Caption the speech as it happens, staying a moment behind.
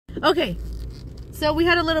Okay, so we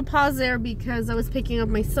had a little pause there because I was picking up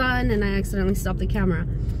my son and I accidentally stopped the camera.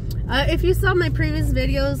 If you saw my previous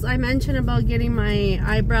videos, I mentioned about getting my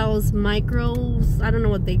eyebrows micros. I don't know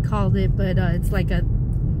what they called it, but it's like a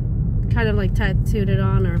kind of like tattooed it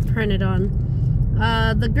on or printed on.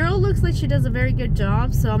 The girl looks like she does a very good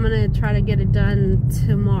job, so I'm gonna try to get it done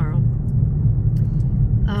tomorrow.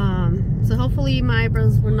 So hopefully my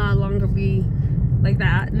eyebrows will not longer be like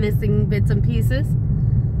that, missing bits and pieces.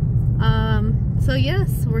 So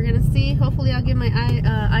yes, we're gonna see. Hopefully I'll get my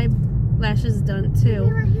eyelashes done too.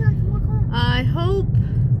 I hope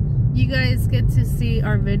you guys get to see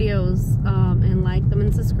our videos and like them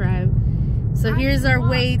and subscribe. So here's our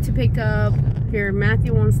way to pick up. Here,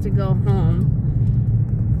 Matthew wants to go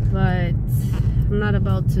home, but I'm not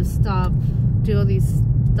about to stop, do all these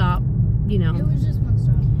stop, you know. It was just one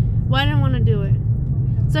stop. Well, I didn't want to do it.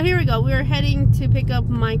 So here we go. We're heading to pick up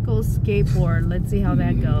Michael's skateboard. Let's see how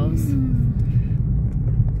that goes.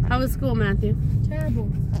 How was school, Matthew? Terrible.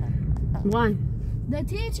 Why? The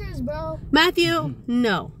teachers, bro. Matthew,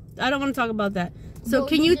 no. I don't want to talk about that. So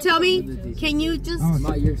can you tell me, can you just...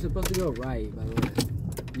 Ma, you're supposed to go right, by the way.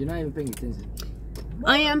 You're not even paying attention.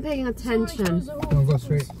 I am paying attention. Don't go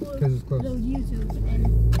straight, because it's close. YouTube,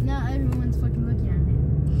 and not everyone's fucking looking at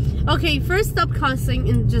it. Okay, first stop cussing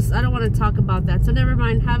and just, I don't want to talk about that. So never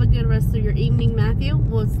mind. Have a good rest of your evening, Matthew.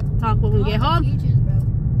 We'll talk when we get home. Teachers, bro.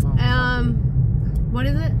 What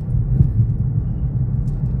is it?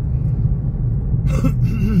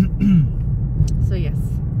 So yes.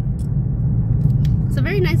 It's a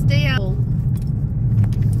very nice day out.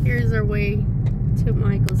 Here's our way to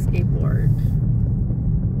Michael's skateboard.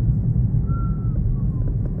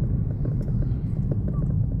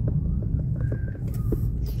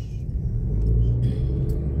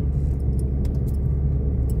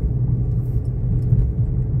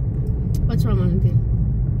 What's wrong, Valentin?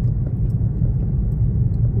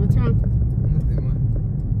 What's wrong? Nothing much.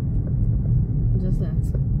 Just that.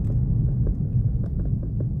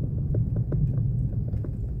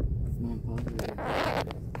 Mom, pause it.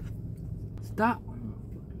 Stop.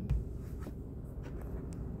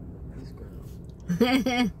 This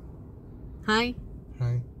girl. Hi.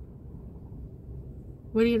 Hi.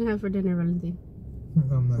 What are you gonna have for dinner, Valentin?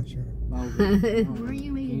 I'm not sure. Mom, Where are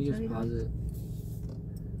you making? can you just pause it?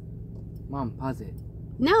 Mom, pause it.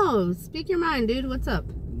 No, speak your mind, dude. What's up?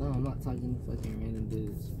 No, I'm not talking to fucking random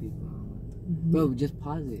dudes, people. Bro, just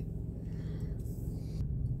pause it.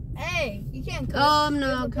 Hey, you can't cuss. Oh, I'm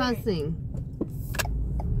not cussing.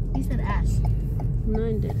 He said ass. No,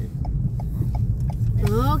 I didn't.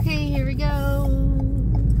 Okay, here we go.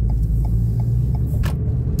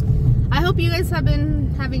 I hope you guys have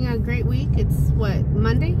been having a great week. It's what,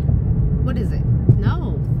 Monday? What is it?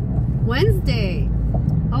 No, Wednesday.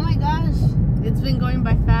 Oh my gosh, it's been going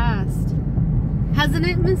by fast. Hasn't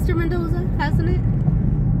it, Mr. Mendoza? Hasn't it?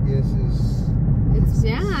 Yes, It's,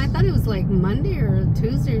 yeah, I thought it was like Monday or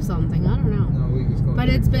Tuesday or something. I don't know. no, week is going. But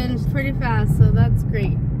it's been pretty fast, so that's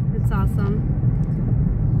great. It's awesome.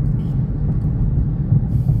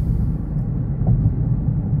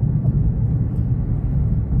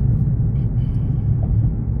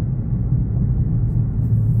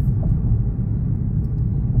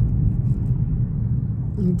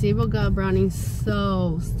 Table got brownie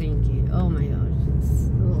so stinky. Oh my gosh. It's,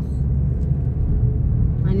 ugh.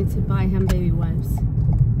 I need to buy him baby wipes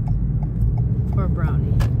for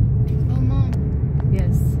brownie. Oh, Mom.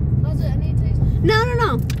 Yes. That's it. I need to taste.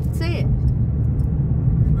 No. Say it.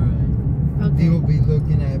 He will Okay. be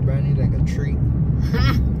looking at Brownie like a treat.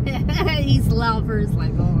 He's lovers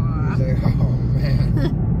like, oh. He's like, oh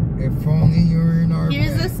man, if only you were in our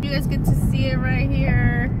Here's bed. this. You guys get to see it right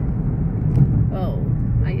here. Oh,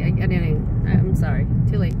 I didn't. I'm sorry.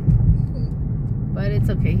 Too late. But it's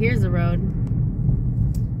okay. Here's the road.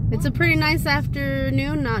 It's a pretty nice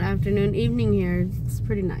afternoon. Not afternoon. Evening here. It's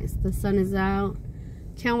pretty nice. The sun is out.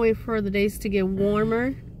 Can't wait for the days to get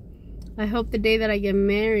warmer. I hope the day that I get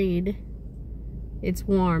married, it's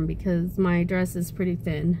warm because my dress is pretty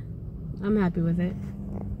thin. I'm happy with it.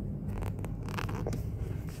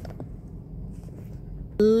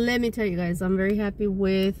 Let me tell you guys, I'm very happy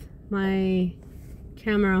with my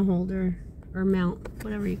camera holder or mount,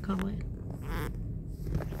 whatever you call it.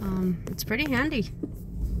 It's pretty handy.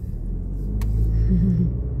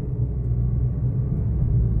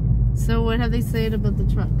 So what have they said about the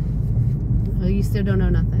truck? Oh, you still don't know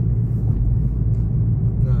nothing.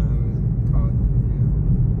 No, I haven't called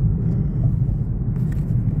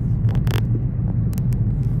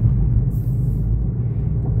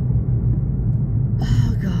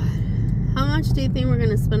Oh God. How much do you think we're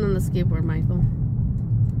gonna spend on the skateboard, Michael?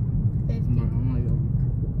 50. I'm like,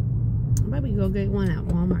 about we go get one at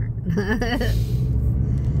Walmart.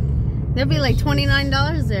 There'll be like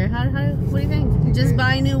 $29 there. What do you think? Just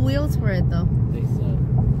buy new wheels for it though. They suck.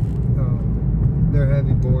 Oh, they're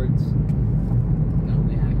heavy boards. No,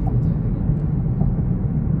 they haven't.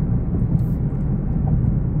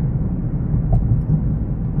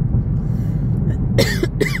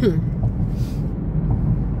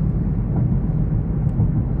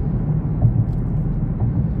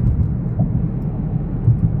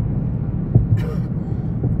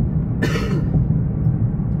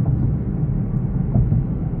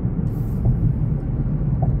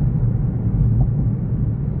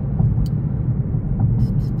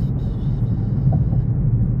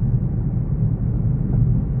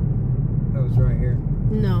 That was right here.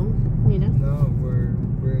 No, you know. No, we're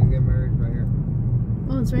gonna get married right here.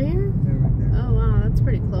 Oh, it's right here. Yeah, right there. Oh wow, that's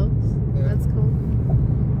pretty close. Yeah. That's cool.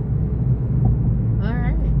 All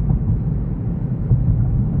right.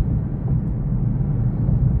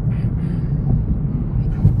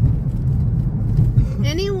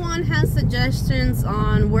 Anyone has suggestions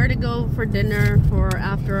on where to go for dinner for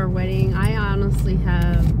after our wedding? I honestly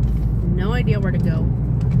have no idea where to go,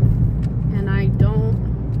 and I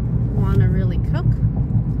don't want to really cook.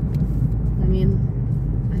 I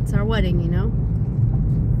mean, it's our wedding, you know.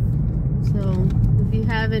 So if you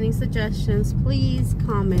have any suggestions, please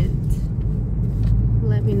comment.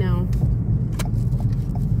 Let me know.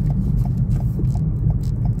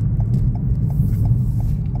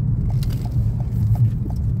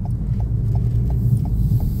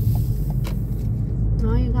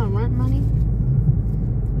 Oh, you got rent money?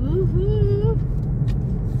 Woohoo!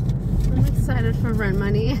 I'm excited for rent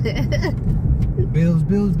money. Bills,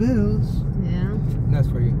 bills, bills. Yeah. That's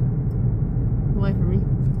for you. Why for me?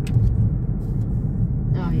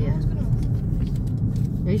 Oh yeah.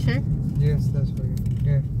 Are you sure? Yes, that's for you.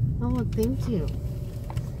 Yeah. Oh well, thank you.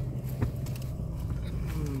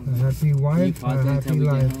 A happy wife, a happy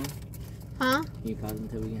life. Huh? Can you pause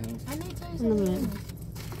until we get home? I need to tell you In a minute. something.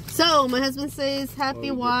 So my husband says, "Happy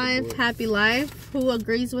Oh, wife, good. happy life." Who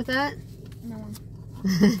agrees with that? No one.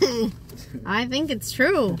 I think it's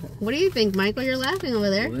true. What do you think, Michael? You're laughing over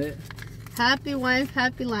there. What? Happy wife,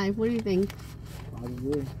 happy life. What do you think?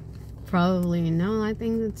 Probably. Probably no. I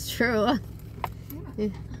think it's true. Yeah.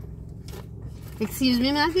 Excuse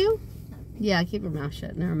me, Matthew? Yeah, keep your mouth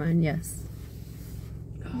shut. Never mind. Yes.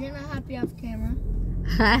 You're not happy off camera.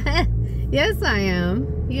 Yes, I am.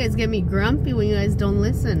 You guys get me grumpy when you guys don't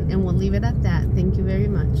listen, and we'll leave it at that. Thank you very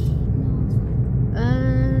much. No, it's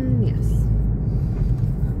fine. Yes.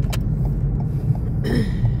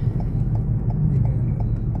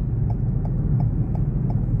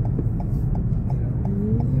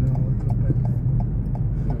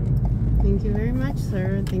 Thank you very much,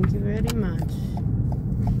 sir. Thank you very much.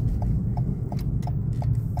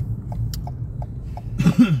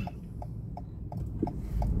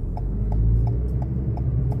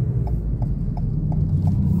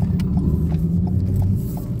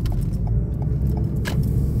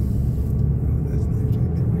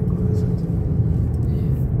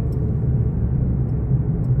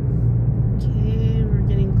 Okay, we're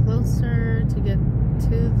getting closer to get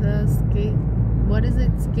to the skate. What is it?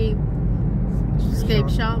 Skate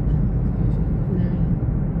shop. There.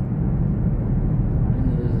 I didn't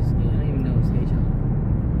know there was a skate. I didn't even know it was a skate shop.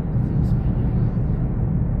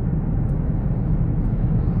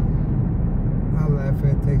 I'll laugh if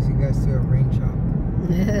it takes you guys to a ring shop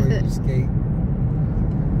where you skate.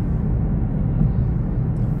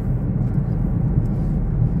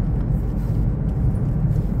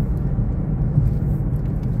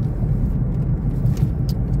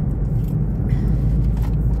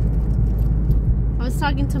 I was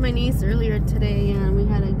talking to my niece earlier today, and we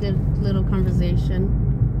had a good little conversation.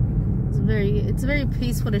 It's very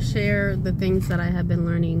peaceful to share the things that I have been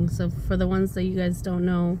learning. So for the ones that you guys don't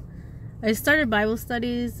know, I started Bible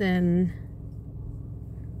studies, and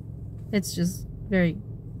it's just very,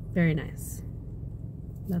 very nice.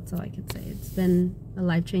 That's all I can say. It's been a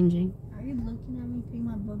life-changing. Are you looking at me picking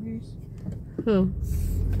my boogers? Who?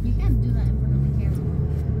 You can't do that in front of the camera.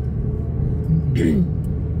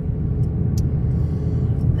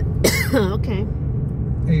 Okay.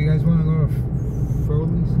 Hey, you guys want to go to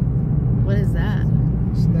Froley's? What is that?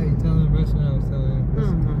 That you telling the restaurant I was telling you.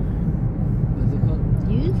 Oh, no. What's it called?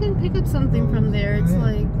 You can pick up something from there. It's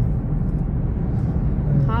like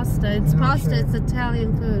pasta. It's pasta. Sure. It's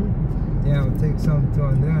Italian food. Yeah, we'll take some to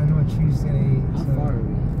on there. I know what she's gonna eat. How So. far are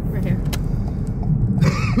we? Right here.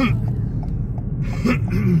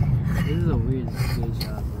 This is a weird skate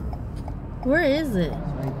shop, bro. Where is it? It's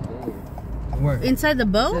right there. Where? Inside the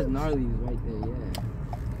It says boat? Gnarly's right there, yeah.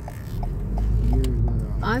 You're going the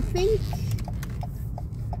wrong I think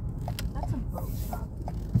That's a boat shop.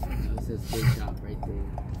 No, it says skate shop right there.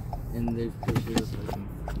 And there's pictures of fucking.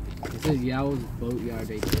 It says Yow's Boatyard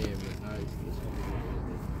right there, but not a skate shop.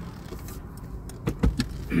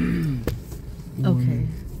 okay.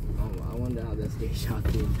 Oh, I wonder how that skate shop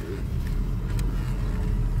came through.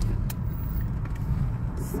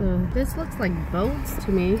 So this looks like boats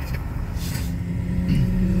to me.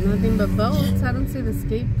 Nothing but boats. I don't see the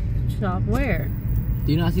skate shop. Where?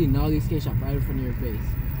 Do you not see Gnarly Skate Shop right in front of your face?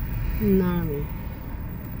 Gnarly.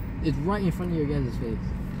 It's right in front of your guys' face.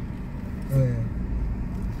 Oh yeah.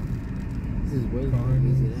 This is where the fuck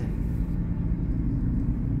is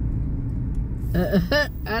it at?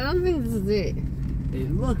 I don't think this is it. Hey,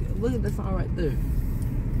 look at the sign right there.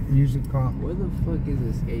 Use a cop. Where the fuck is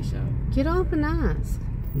the skate shop? Get off and ask.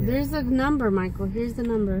 Yeah. There's a number, Michael. Here's the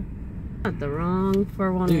number. Not the wrong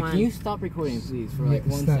 411. Dude, can you stop recording, please, for like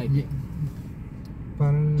 1 Stop. second?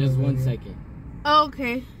 Just 1 second. Oh,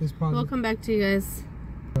 okay. Just pause We'll it. come back to you guys.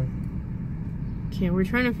 Okay, we're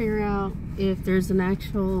trying to figure out if there's an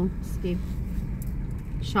actual skate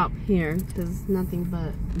shop here, because nothing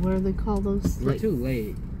but, what do they call those? We're too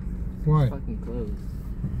late. What? It's fucking closed.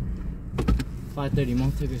 5:30.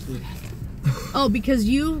 Mom took us through. Oh, because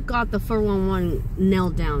you got the 411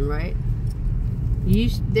 nailed down, right?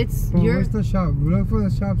 It's Well, your. where's the shop? Look for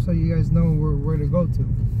the shop so you guys know where to go to.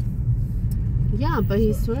 Yeah, but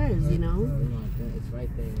he swears, you know. It's right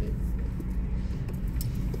there.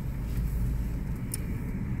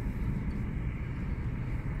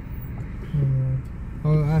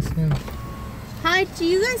 Oh, ask him. Hi, do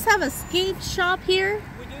you guys have a skate shop here?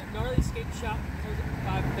 We do. Gnarly Skate Shop closes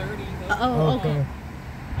at 5:30. Oh, okay. I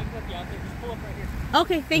can help you out there. Just pull up right here.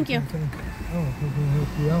 Okay, thank you. Okay. Oh, we can help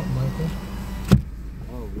you out, Michael.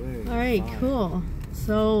 Oh, where? All right, cool.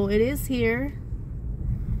 So it is here.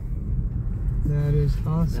 That is That's a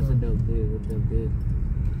awesome. dope dude. That's a dope dude.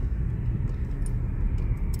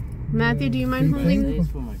 Matthew, do you mind Thank holding? Thanks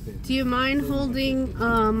for my fish. Do you mind holding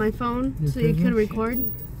my phone Your so you could business? record?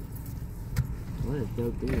 What a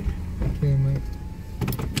dope dude. Okay, Mike.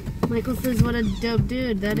 Michael says, "What a dope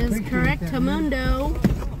dude." That is Thank you, correct, Dad. Tamundo.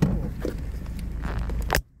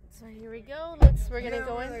 So here we go. We're gonna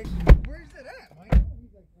go in. Where's it at, Mike?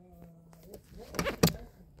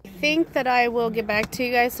 I think that I will get back to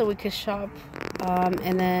you guys so we can shop,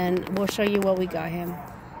 and then we'll show you what we got him.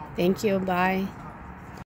 Thank you. Bye.